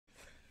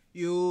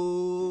Yo,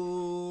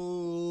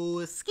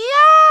 Skia!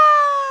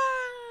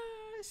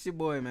 It's your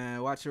boy,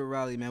 man. Watch your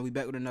rally, man. We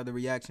back with another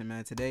reaction,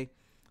 man. Today,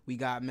 we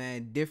got,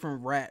 man,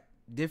 different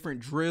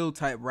drill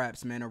type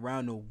raps, man,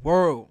 around the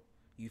world.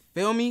 You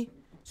feel me?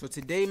 So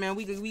today, man,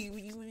 we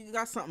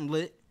got something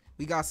lit.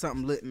 We got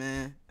something lit,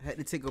 man. I had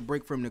to take a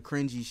break from the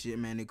cringy shit,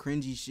 man. The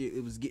cringy shit,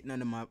 it was getting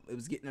under my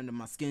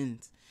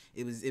skins.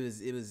 It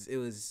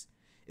was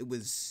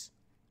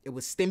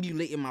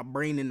stimulating my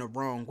brain in the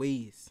wrong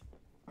ways.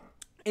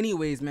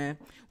 Anyways, man,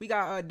 we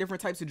got different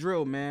types of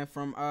drill, man,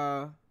 from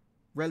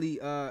really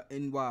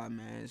NY,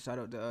 man. Shout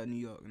out to New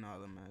York and all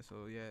that, man.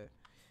 So yeah,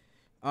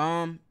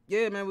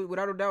 yeah, man.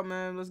 Without a doubt,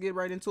 man, let's get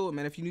right into it,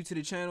 man. If you're new to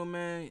the channel,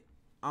 man,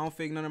 I don't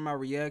fake none of my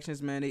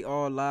reactions, man. They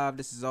all live.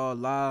 This is all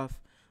live.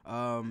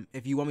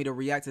 If you want me to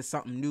react to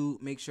something new,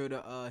 make sure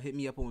to hit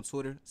me up on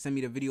Twitter. Send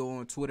me the video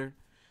on Twitter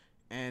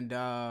and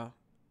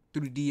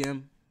through the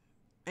DM.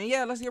 And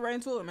yeah, let's get right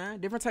into it,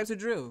 man. Different types of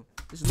drill.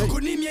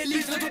 Con I miei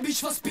litri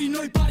dobici fa spin,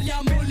 noi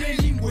parliamo le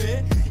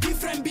lingue. I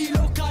frembi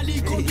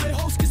locali con due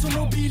host che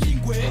sono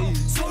bilingue.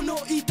 Sono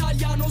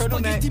italiano,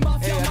 spaghetti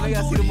mafia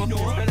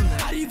mandolino.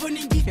 Arrivo in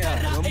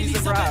Inghilterra,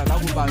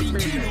 Elisabetta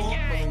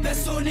Minchino.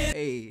 Persone.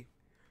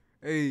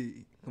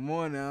 Hey, come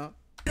on now.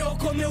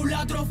 Come un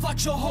ladro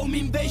faccio home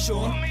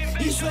invasion.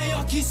 I suoi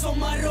occhi sono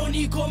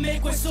marroni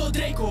come questo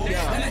Draco.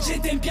 E la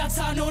gente in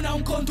piazza non ha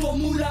un conto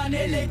mula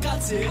nelle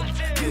calze.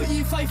 Più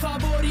gli fai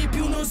favori,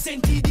 più non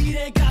senti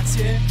dire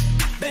grazie.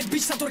 Bad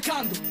bitch sta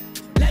torcando,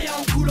 lei ha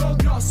un culo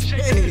grosso.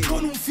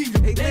 Con un figlio,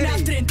 lei ne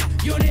ha 30,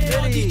 io ne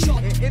ho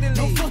 18.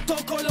 Non fotto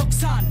con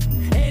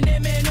l'Oxan e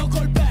nemmeno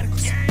col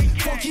Percos.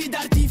 Fuochi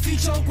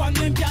d'artificio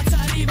quando in piazza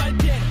arriva il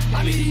pieno.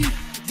 Amici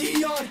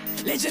Dior,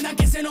 leggenda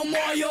anche se non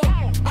muoio.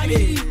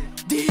 Amici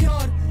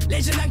Dior,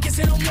 leggenda anche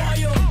se non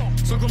muoio.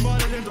 So con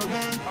male dentro il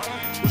hand,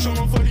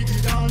 usciamo fuori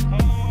gridando.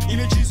 I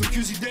miei ci sono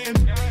chiusi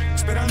dentro,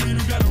 sperando in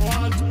un piano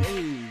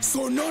alto.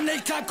 Sono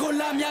nel car con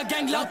la mia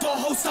gang,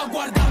 l'auto sta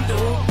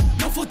guardando.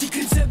 Non fotti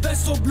Crips e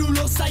vesto blu,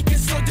 lo sai che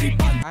sto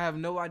drippando. I have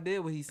no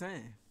idea what he's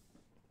saying.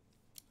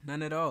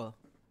 None at all.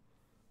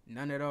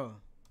 None at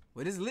all.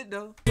 But it's lit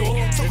though.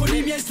 So con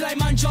I miei slime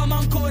mangiamo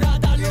ancora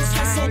dallo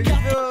stesso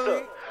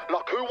piatto.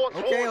 Like who wants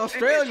okay, war?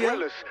 Australia.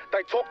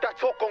 They talk that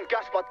talk on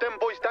gas, but them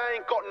boys, they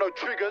ain't got no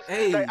triggers.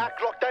 Hey. They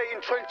act like they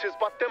in trenches,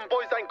 but them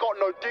boys ain't got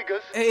no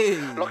diggers. Hey.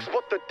 Like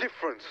spot the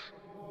difference.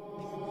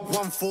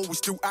 1-4, we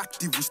still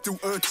active, we still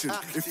urgent.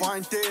 If I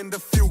ain't there in the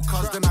field,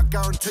 cuz then I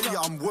guarantee you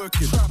I'm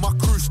working. My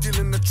crew still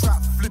in the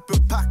trap,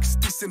 flipping packs,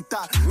 this and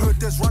that. Heard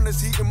there's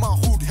runners heating my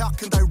hood, how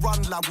can they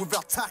run lad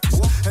without tax?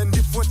 And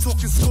if we're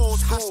talking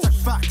scores, hashtag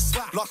facts.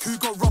 Like who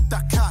got robbed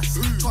that cash?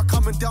 Try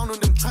coming down on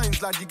them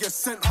trains, lad, you get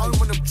sent home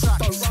on them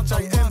tracks.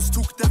 JM's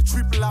took that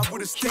triple out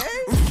with a stick.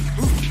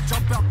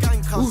 Jump out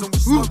gang cuz and we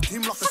smoked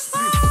him like a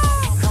split.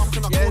 How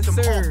can I call them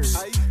ops?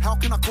 How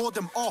can I call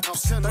them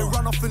ops? They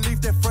run off and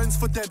leave their friends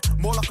for dead,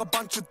 more like a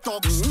bunch of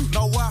dogs.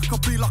 No way I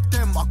could be like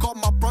them. I got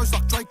my bros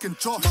like Drake and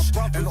Josh.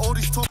 And all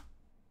these talk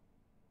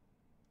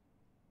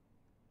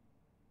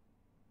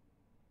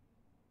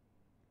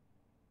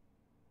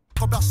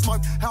about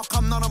smoke, how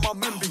come none of my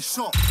men be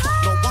shot?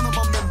 Not one of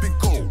my men been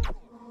gold.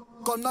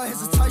 Got no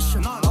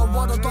hesitation, I'd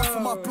rather die for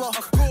my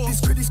block.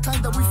 These critics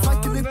claim that we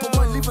faking it, but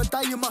won't leave a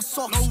day in my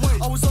socks.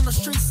 I was on the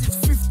streets since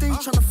 15,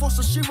 trying to force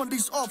a shit on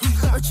these ops.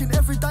 Urging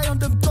every day on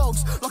them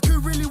dogs, like who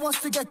really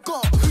wants to get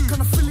got? Can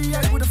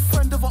affiliate with a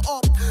friend of a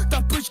op,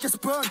 that bridge gets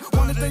burned.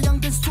 One of the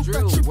youngins took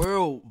that trip.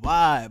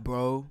 Worldwide,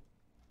 bro.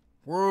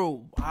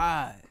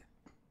 Worldwide.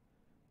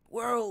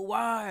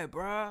 Worldwide,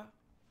 bruh.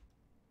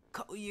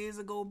 Couple years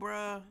ago,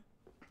 bruh,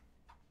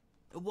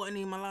 it wasn't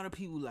even a lot of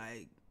people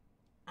like,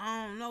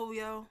 I don't know,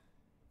 yo.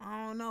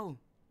 I don't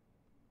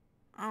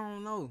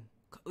know.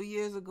 Couple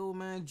years ago,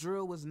 man,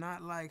 drill was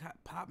not like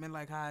popping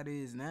like how it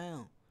is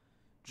now.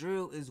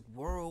 Drill is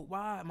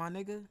worldwide, my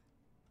nigga.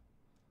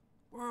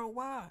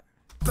 Worldwide.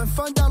 Then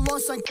find out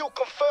lost and kill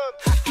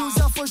confirmed. He was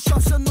out for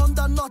shots and on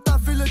that not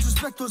that village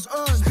respect was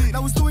earned.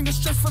 Now he's doing a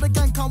stretch for the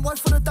gang, can't wait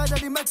for the day that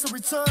he makes a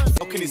return.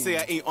 How can you say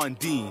I ain't on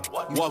Dean?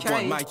 What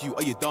one, Mike, you,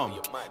 are you dumb?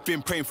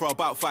 Been praying for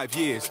about 5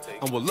 years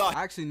and we'll lie.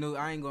 Actually, no,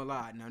 I ain't gonna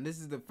lie. Now, this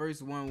is the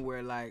first one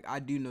where, like, I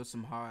do know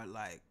some hard,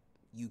 like,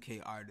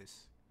 UK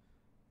artists.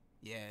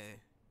 Yeah.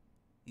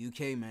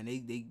 UK, man,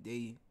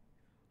 they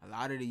a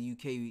lot of the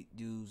UK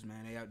dudes,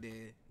 man, they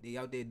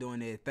out there doing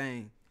their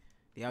thing.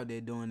 They out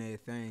there doing their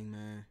thing,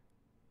 man.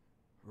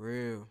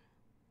 Real.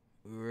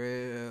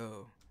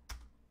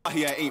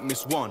 Here I ain't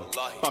missed one,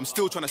 but I'm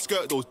still trying to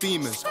skirt those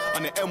demons.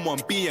 On the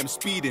M1 BM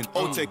speeding,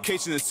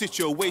 altercations and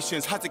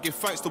situations, had to give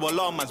thanks to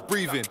Allah man's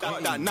breathing.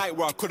 That night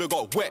where I could've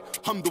got wet,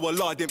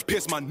 alhamdulillah didn't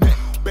pierce my neck.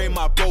 Bury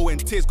my bro and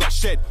tears got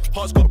shed,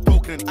 hearts got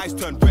broken and eyes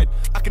turned red.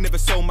 I can never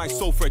sell my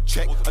soul for a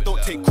check, I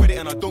don't take credit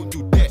and I don't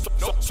do debt.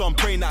 So I'm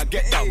praying that I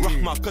get that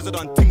rahmah, cause I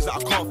done things that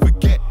I can't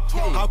forget.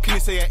 How can you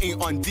say I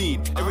ain't on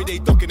Dean? Every day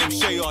ducking them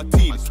Shayar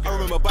teams. I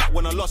remember back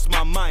when I lost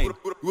my mind,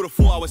 you would've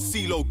thought I was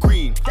CeeLo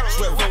Green.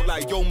 Sweat felt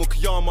like Yo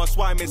Mukiyama, that's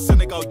why I'm in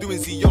Senegal doing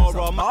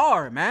Ziyara.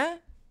 Hard, man.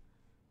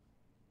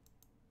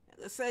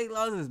 Let's say he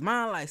lost his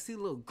mind like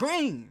CeeLo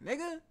Green,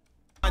 nigga.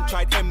 man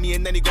tried end me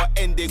and then he got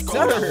ended.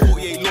 Got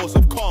 48 laws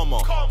of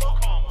karma.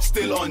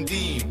 Still on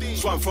Dean,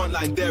 swam front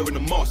line there in the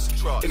mosque.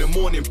 In the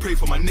morning, pray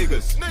for my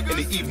niggas. In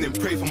the evening,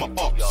 pray for my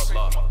ops.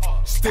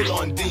 Still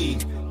on Dean,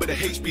 but the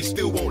HB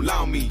still won't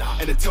allow me.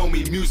 And they tell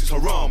me music's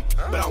haram,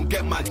 but I don't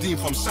get my Dean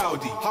from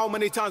Saudi. How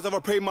many times have I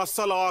prayed my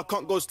salah? I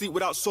can't go sleep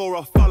without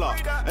Surah Fala.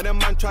 And then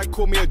man tried to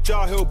call me a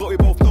Jahil, but we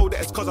both know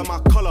that it's cause of my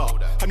colour.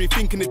 Had me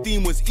thinking the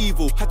Dean was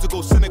evil, had to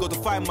go Senegal to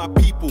find my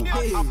people.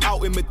 I'm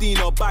out in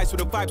Medina, bites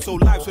with the vibe so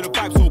live, so the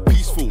vibe so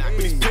peaceful. But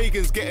these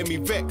pagans getting me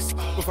vexed.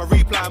 If I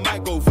reply, I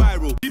might go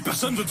viral.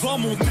 Personne veut devoir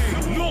monter,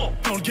 non,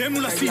 dans le game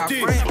ou la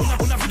cité.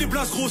 On a vu des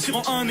places grossir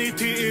en un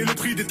été et le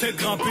prix des têtes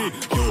grimpées.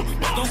 Yo,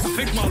 maintenant ça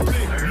fait que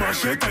m'appeler.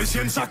 Machette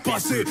haïtienne, sac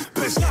passé.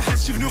 Baisse la haine,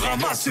 j'suis venu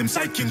ramasser.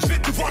 M'saikin, j'vais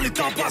devoir les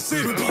temps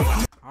passer.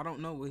 I don't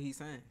know what he's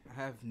saying.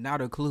 I have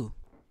not a clue.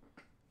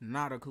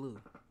 Not a clue.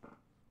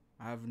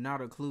 I have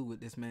not a clue what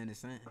this man is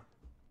saying.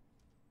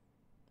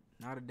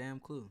 Not a damn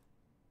clue.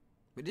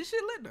 But this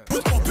shit lit though.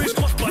 Je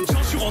croise pas de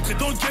chance, j'suis rentré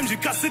dans le game, j'ai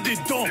cassé des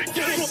dents.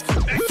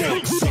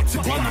 C'est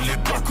pas on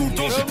n'est pas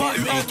content, j'ai pas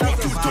eu un toit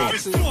tout le temps.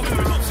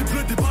 C'est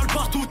bleu, des balles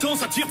partout, temps,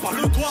 ça tire par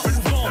le toit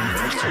souvent.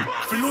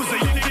 Fais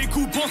l'oseille et les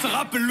coupons, ça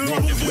rappelle le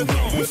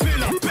on fait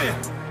la paix.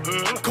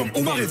 Comme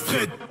Omar et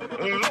Fred,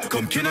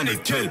 comme Kenan et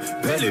Kel.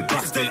 Belle et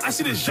Barcel,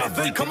 assis les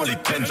Javel, comment les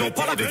Ken, j'en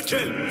parle avec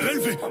elle.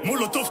 Relevé,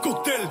 Molotov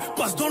cocktail,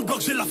 passe dans le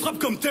bloc, j'ai la frappe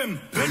comme thème.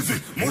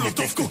 Relevé,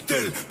 Molotov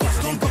cocktail, passe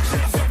dans le bloc, j'ai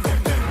la frappe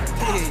comme thème.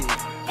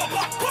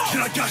 J'ai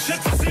la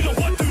gâchette, ça c'est le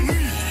roi de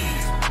nuit.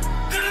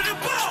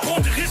 J'prends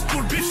des risques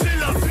pour le bif, c'est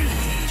la vie.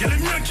 Y'a les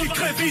miens qui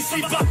crèvent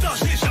ici, bâtard,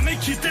 j'ai jamais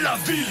quitté la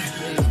ville.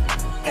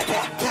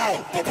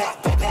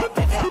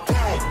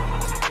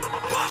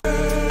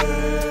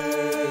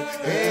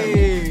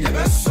 Hey, yeah,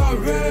 that's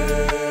sorry.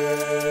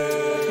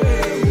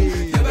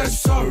 Hey, yeah, that's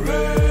sorry.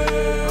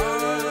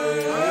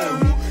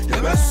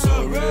 Yeah, that's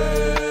sorry.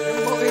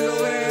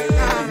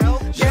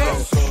 Yeah,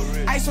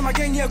 ice on my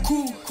gang, yeah,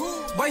 cool.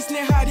 Boys,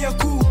 ne hard, yeah,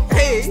 cool.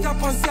 Hey,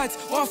 stop on set,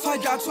 one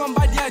fight, got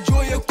somebody, yeah,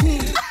 joy, yeah, cool.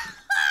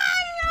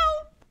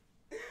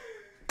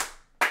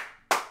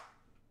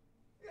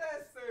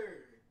 Yes,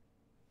 sir.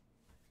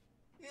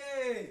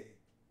 Yeah.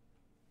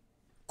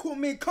 Cool,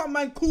 man, come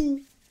on, cool.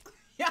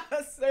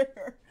 Yes, sir.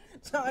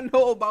 So I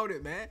know about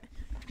it, man.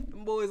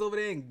 Them boys over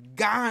there in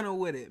Ghana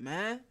with it,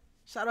 man.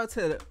 Shout out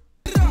to the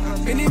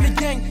RTB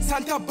Gang,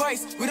 Santa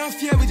Boys, we don't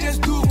fear, we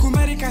just do.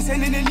 America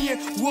send in the near,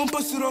 one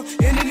posuro,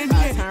 and in the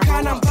near.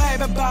 Can't buy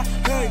a bar,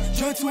 hey,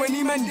 Joe to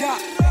any man da.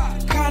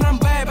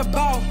 Can't buy a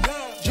bar,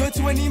 Joe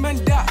to any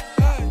man da.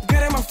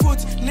 Get in my foot,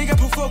 nigga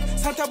provoke.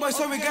 Santa Boys,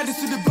 so we got this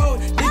to the boat.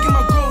 Nigga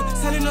my gold,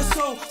 selling us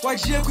soul. Why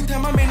Jia could tell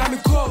my man I'm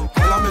a cold.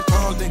 All I'm a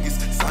tall niggas,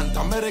 Santa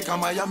America,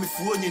 Miami,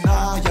 Fuji,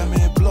 nah, yeah,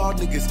 man, blood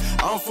niggas.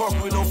 I don't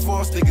fuck with no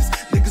false niggas.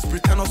 Niggas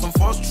pretend on some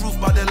false truth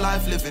about their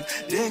life living.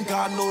 They ain't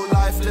got no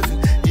life living.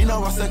 You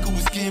know, I said we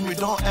scheme, we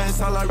don't earn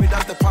salary,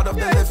 that's the part of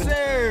the living.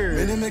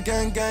 sir. Me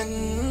gang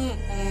gang,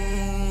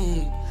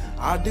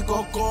 I dig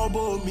a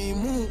cobo, me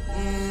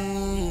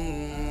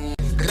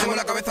Que tengo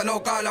la cabeza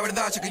loca, la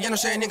verdad es que ya no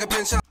sé ni qué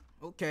pensar.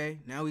 Okay,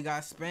 now we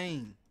got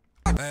Spain.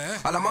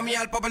 A la mami y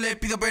al papá les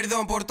pido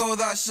perdón por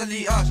todas esas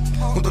lías.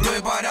 Junto lo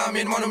de para mi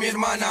hermano, mi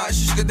hermana,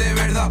 eso es que de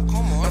verdad.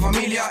 La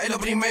familia es lo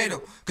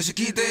primero, que se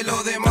quite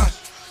lo demás.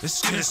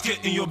 Es que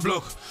in your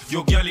blog,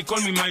 yo Giali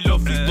call me my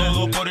love. Y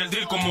todo por el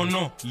drill, como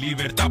no.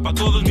 Libertad pa'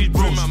 todos mis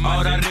bros.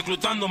 Ahora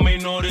reclutando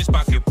menores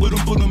pa' que purum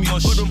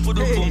yosh.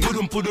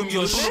 Purum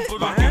yosh.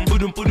 Pa' que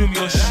purum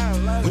yosh.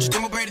 Mucho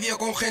tiempo perdido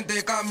con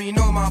gente que a mí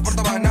no me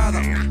aportaba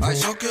nada. A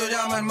esos que os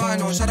llama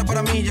hermanos, ahora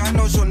para mí ya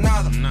no son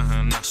nada.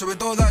 Sobre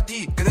todo a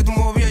ti, que de tu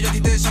movida yo a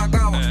ti te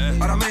sacaba.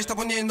 Ahora me está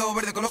poniendo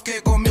verde con los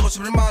que conmigo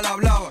siempre mal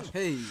hablabas.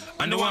 Hey.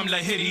 I know I'm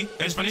like Harry,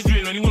 en Spanish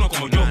drill no hay ninguno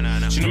como yo.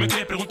 Si no me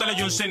crees, pregúntale a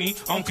John Cena,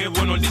 aunque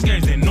bueno, el disque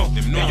es de no.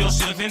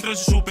 Ellos en el centro de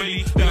su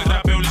peli, en el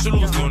rapeo le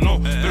solucionó.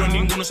 Pero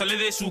ninguno sale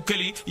de su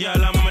Kelly y a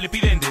la mamá le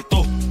piden de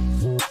todo.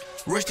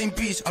 Rest in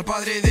peace al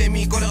padre de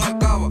mi colega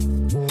Cava.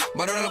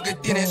 Valora lo que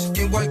tienes,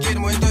 que en cualquier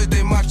momento esté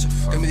en marcha.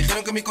 Que me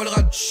dijeron que mi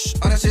colega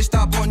ahora se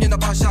está poniendo a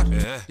pasar.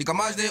 Y que a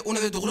más de uno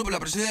de tu grupo la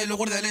presencia de los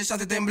guardias les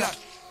hace temblar.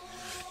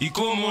 Y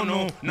cómo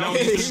no, now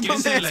Hey, this my quiere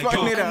ser man's like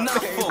fucking it yo.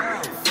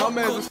 up. My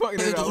man's was fucking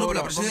De it tu up. grupo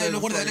la Hold on, presencia de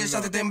los guardias les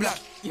hace temblar.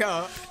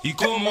 Yeah. Y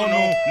cómo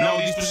no, now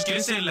this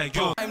quiere ser like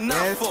yo.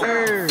 Yes,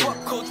 sir.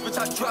 Fuck coach, bitch,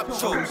 I drop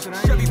shows.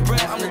 Chevy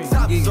bread, I'm the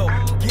top, so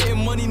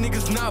getting money,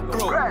 niggas not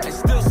broke. And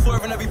still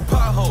swerving every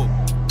pothole.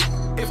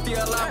 If they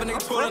alive and they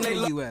twirling, they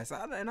The US.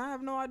 And I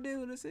have no idea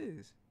who this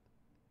is.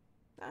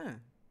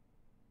 Damn.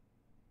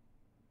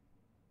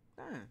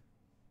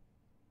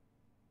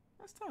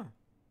 That's tough.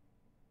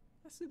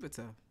 That's super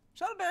tough.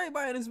 Shout out to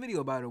everybody in this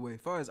video, by the way.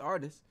 As far as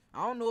artists,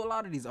 I don't know a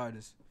lot of these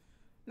artists.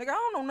 Nigga, I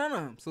don't know none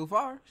of them so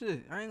far.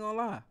 Shit, I ain't gonna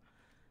lie.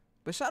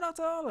 But shout out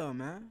to all of them,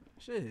 man.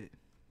 Shit.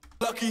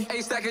 lucky.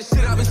 Ain't stacking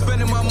shit, I've been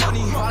spending my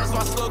money. That's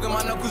my slogan,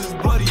 my knuckles is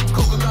bloody.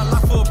 Coca got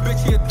locked for a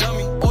bitch, he a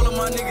dummy. All of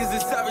my niggas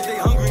is savage, they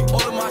hungry.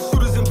 All of my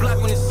shooters in black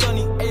when it's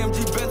sunny. AMG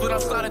Benz when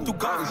I'm sliding through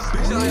garbage.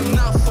 Bitch, I am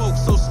not folk,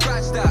 so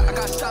scratch that. I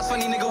got shots,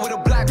 funny nigga with a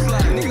black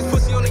flag. Niggas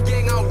pussy on the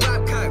gang, I don't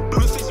rap cut.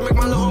 Blue stitch make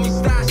my little homie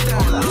stash.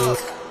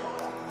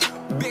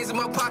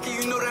 pocket,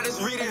 you know that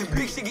it's reading.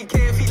 Big shit get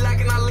K if he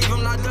lacking, I leave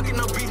him. Not ducking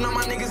no beef, now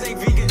my niggas ain't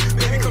vegan.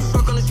 Baby, come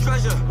struck on this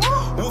treasure.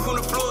 Wolf on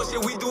the floor,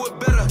 shit, we do it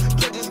better.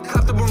 Judges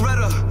cop the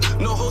Beretta.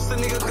 No holster,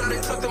 nigga, got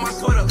it tucked in my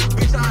sweater.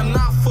 Bitch, I am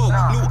not folk.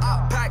 New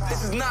op pack,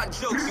 this is not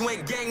jokes. You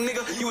ain't gang,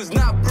 nigga, you was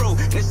not broke.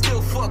 And it's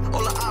still fuck,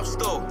 all the ops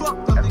stole.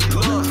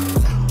 Love.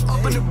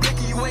 Up in the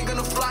blicky, you ain't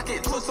gonna flock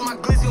it. Close to my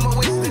glizzy on my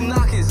waist and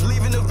knockers.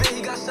 Leaving the vet,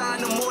 he got shot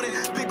in the morning.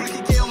 Big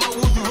blicky K on my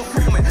woods, we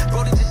performing.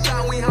 Bro, they just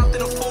shot, we ain't hopped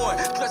in a foreign.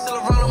 Dressed all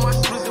around on my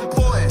shooters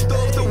important.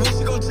 Throw up the woods,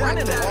 she gon' jack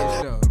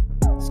that.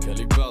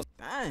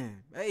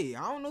 Damn. Hey,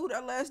 I don't know who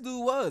that last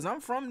dude was.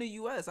 I'm from the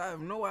US. I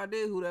have no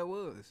idea who that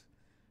was.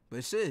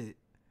 But shit,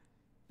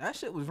 that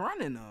shit was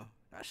running though.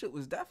 That shit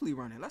was definitely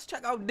running. Let's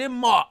check out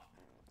Denmark.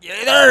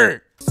 Yeah,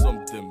 there.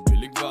 Something,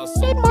 billig var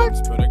something,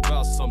 spør ikke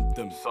var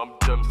something.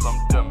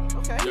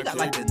 Okay, you got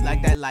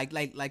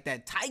like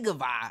that Tiger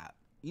vibe.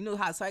 You know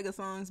how Tiger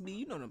songs be?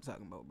 You know what I'm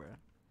talking about, bro.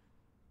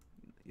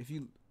 If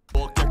you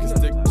Og jeg kan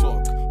stikke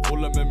talk.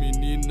 Ruller med min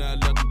Nina,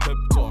 lad den pep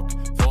talk.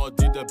 For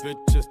de der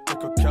bitches, der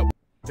kan cap.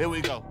 Here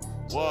we go.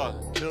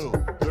 1, 2,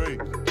 3,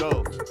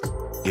 go.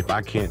 If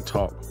I can't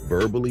talk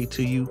verbally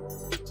to you,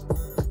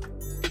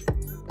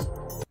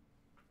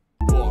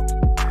 Walk.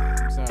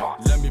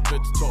 Let me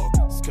bitch talk.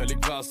 Skal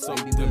ikke være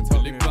something,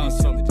 vil ikke være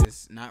something.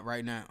 just not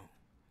right now.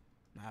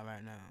 Not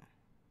right now.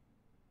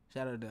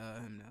 Shout out to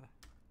him though.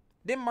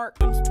 Denmark.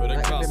 Spør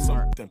ikke være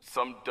something.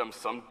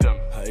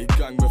 Har i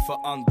gang med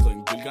forandring.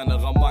 Vil gerne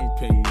ramme mange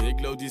penge.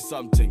 Ikke lave de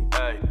samme ting.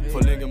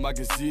 Forlænge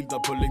magasin, der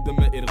på længde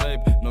med et ræb.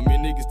 Når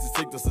min æggeste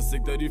sigter, så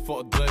sigter de for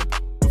at dræbe.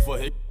 Du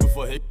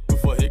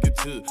får hække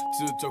tid.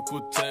 Tid til at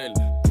kunne tale.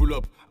 Pull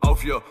up,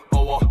 affyr,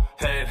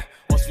 overhal.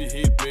 Også vi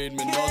helt ben,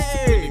 men også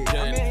I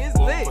mean, it's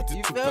lit.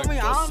 You feel me?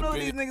 I don't know what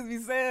these niggas be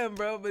saying,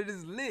 bro, but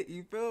it's lit.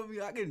 You feel me?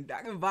 I can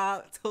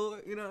vibe to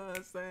it. You know what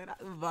I'm saying? I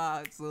can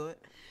vibe to it.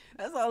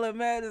 That's all that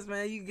matters,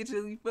 man. You get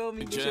your, you feel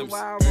me? Get your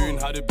wild Byen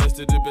har det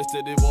bedste,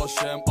 det er vores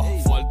sham. Og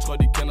folk tror,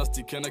 de kender os,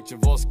 de kender ikke til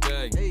vores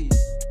gang.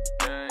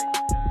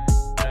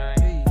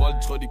 Folk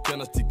tror, de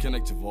kender os, de kender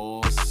ikke til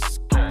vores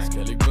gang.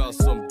 Skal ikke være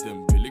som dem,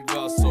 vil ikke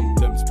være som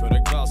dem. Spør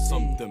ikke være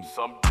som dem.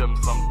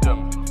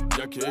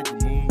 Jeg kan ikke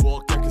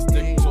moonwalk, jeg kan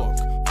stick talk.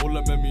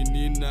 Ruller med min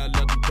Nina,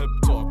 lad den pep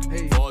talk.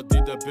 For de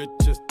der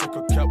bitches, der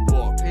kan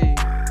catwalk.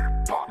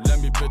 Let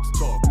me bitch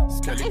talk.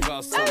 Skal ikke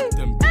være som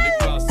dem, vil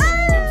ikke være som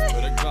dem.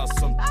 Spør ikke være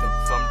som dem.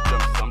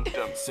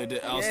 Se det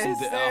er som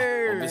det er.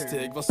 Og hvis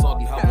det ikke var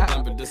sådan her,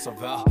 hvordan vil det så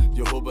være?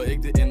 Jeg håber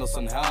ikke det ender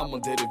sådan her, men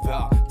det er det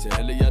værd. Til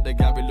alle jer der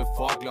gerne ville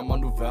fuck, lad mig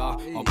nu være.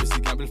 Og hvis I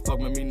gerne vil fuck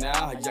med min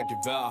nær, jeg kan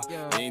være.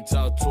 1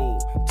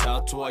 tager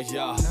 2 af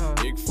jer.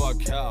 Ikke fuck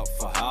her,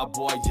 for her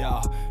bor jeg.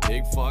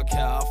 Ikke fuck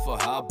her, for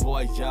her bor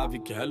jeg. Vi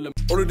kan holde.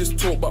 All of this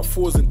talk about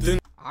fours and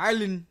things.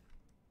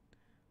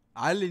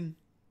 Island.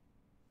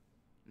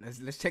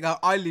 Let's check out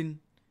Island.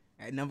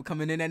 That number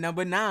coming in at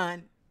number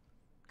 9.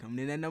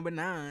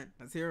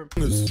 Let's hear him.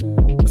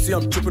 I see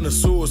I'm dripping the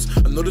sauce.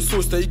 I know the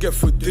sauce that you get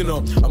for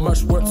dinner. I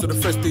match work to the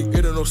fest, they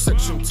in no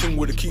section ting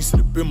with the keys to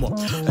the bimmer.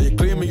 And you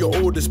claiming your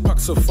oldest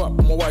packs of fat,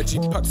 but my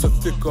YG packs are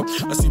thicker.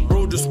 I see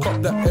bro just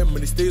cop that M and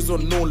he stays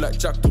unknown like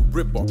Jack the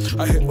Ripper.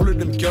 I hit all of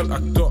them girl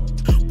act up,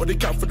 but they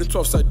can't for the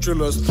 12 side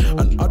drillers.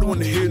 And I don't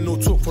wanna hear no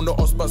talk from the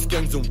Osbats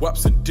gangs and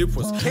waps and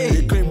dippers.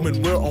 They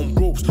claiming we're on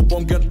ropes, but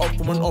I'm getting up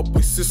from an up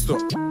with sister.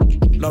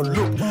 Now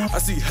look, I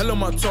see hella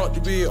my talk,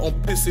 you be on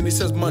piss and he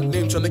says my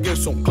name trying to get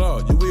some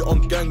clout. You wait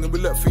on gang and we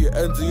left for your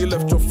ends and you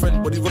left your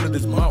friend but he running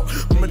his mouth.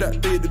 Remember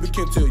that day that we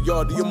came to your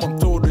yard, your mom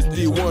told us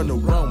they weren't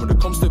around. When it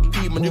comes to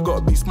P, man, you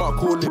gotta be smart,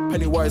 call it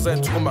Pennywise, I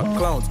ain't talking about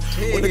clowns.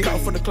 When they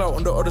count for the clout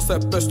on the other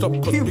side, best up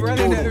cause big bro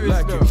don't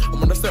like it. And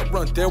when I step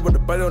run there with the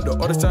body on the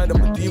other side,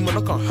 I'm a demon,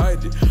 I can't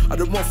hide it. I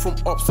don't run from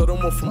ups, I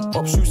don't run from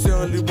ups, you say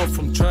I only run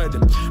from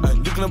Trident.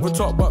 And you can never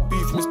talk about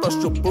beef, me splash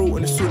your bro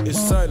and the suit is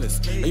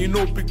silence. And you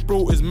know big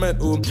bro is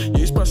mental, yeah,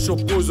 you splash your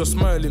boys are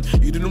smiling.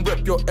 You didn't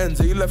rep your ends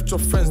and you left your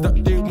friends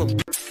that day when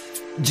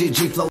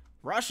GG flow.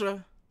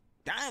 Russia.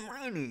 Damn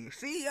rainy.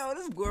 See yo,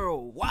 this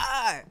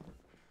worldwide.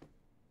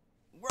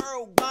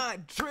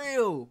 Worldwide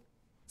drill.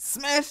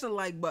 Smash the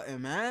like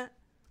button, man.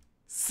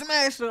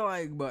 Smash the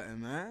like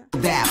button, man.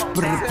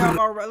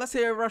 Let's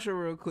hear Russia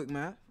real quick,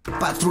 man.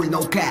 Патруль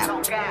no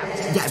cap.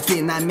 Я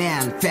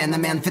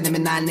феномен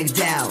феноменальных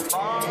дел.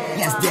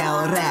 Я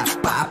сделал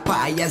рэп,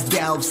 папа, я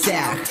сделал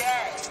всех.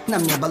 На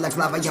мне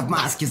балаклава, я в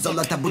маске,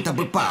 золото будто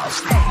бы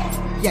пауз.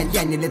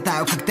 Я не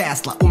летаю как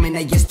Тесла, у меня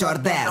есть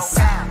стюардесс.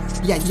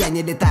 Я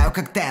не летаю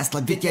как Тесла,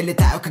 ведь я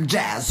летаю как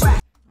джаз. I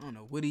don't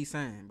know what he's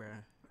saying, bro,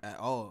 at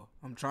all.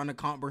 I'm trying to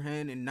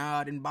comprehend and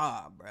nod and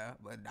bob, bro,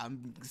 but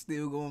I'm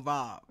still gonna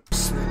vibe.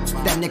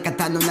 Дай мне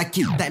катану на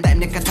кит, дай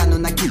мне катану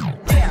на кит.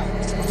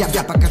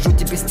 Я покажу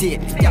тебе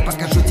стиль, я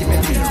покажу тебе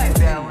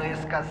белые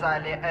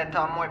сказали,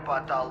 это мой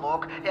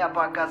потолок. Я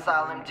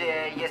показал им, где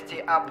я есть, и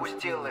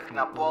опустил их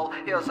на пол.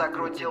 Я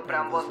закрутил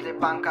прям возле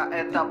банка,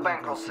 это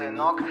бэнкролл,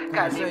 сынок.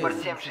 Калибр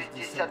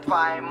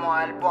 7,62 и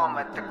мой альбом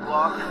это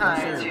глок. А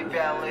эти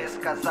белые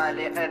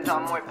сказали, это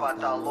мой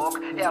потолок.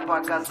 Я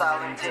показал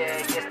им, где я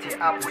есть, и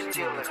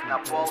опустил их на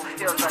пол.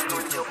 Я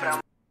закрутил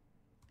прям...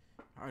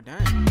 Oh,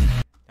 dang.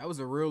 That was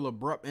a real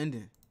abrupt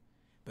ending.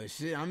 But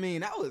shit, I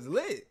mean, that was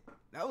lit.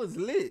 That was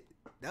lit.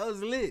 That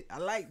was lit. I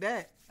like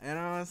that. You know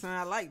what I'm saying?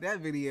 I like that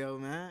video,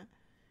 man.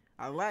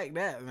 I like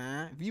that,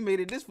 man. If you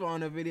made it this far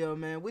in the video,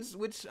 man, which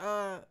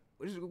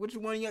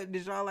one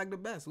did y'all like the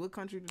best? What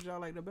country did y'all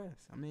like the best?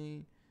 I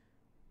mean,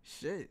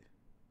 shit.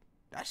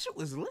 That shit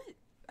was lit.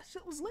 That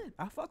shit was lit.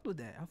 I fucked with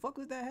that. I fucked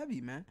with that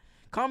heavy, man.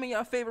 Comment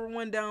your favorite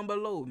one down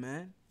below,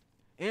 man.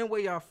 And where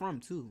y'all from,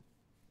 too.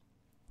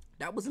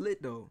 That was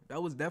lit, though.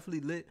 That was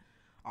definitely lit.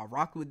 I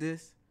rock with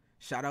this.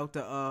 Shout out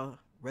to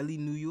Relly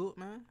New York,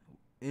 man.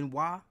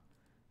 NY.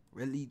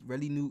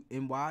 Relly New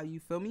NY, you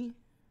feel me?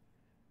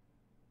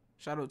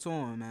 Shout out to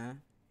him, man.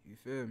 You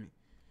feel me?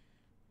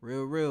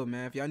 Real,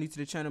 man. If y'all new to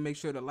the channel, make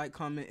sure to like,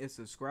 comment, and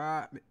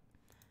subscribe.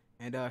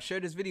 And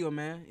share this video,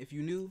 man. If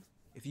you new.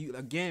 If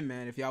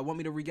y'all want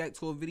me to react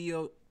to a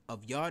video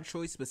of y'all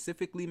choice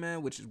specifically,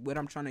 man, which is what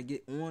I'm trying to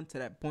get on to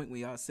that point where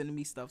y'all sending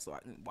me stuff so I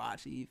can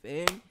watch it, you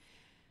feel me?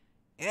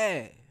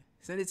 Yeah.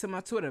 Send it to my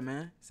Twitter,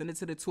 man. Send it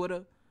to the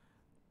Twitter.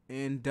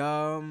 And,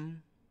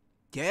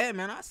 yeah,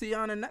 man, I'll see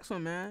y'all on the next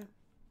one, man.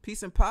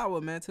 Peace and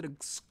power, man, to the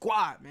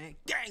squad, man.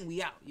 Gang,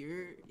 we out.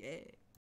 Yeah.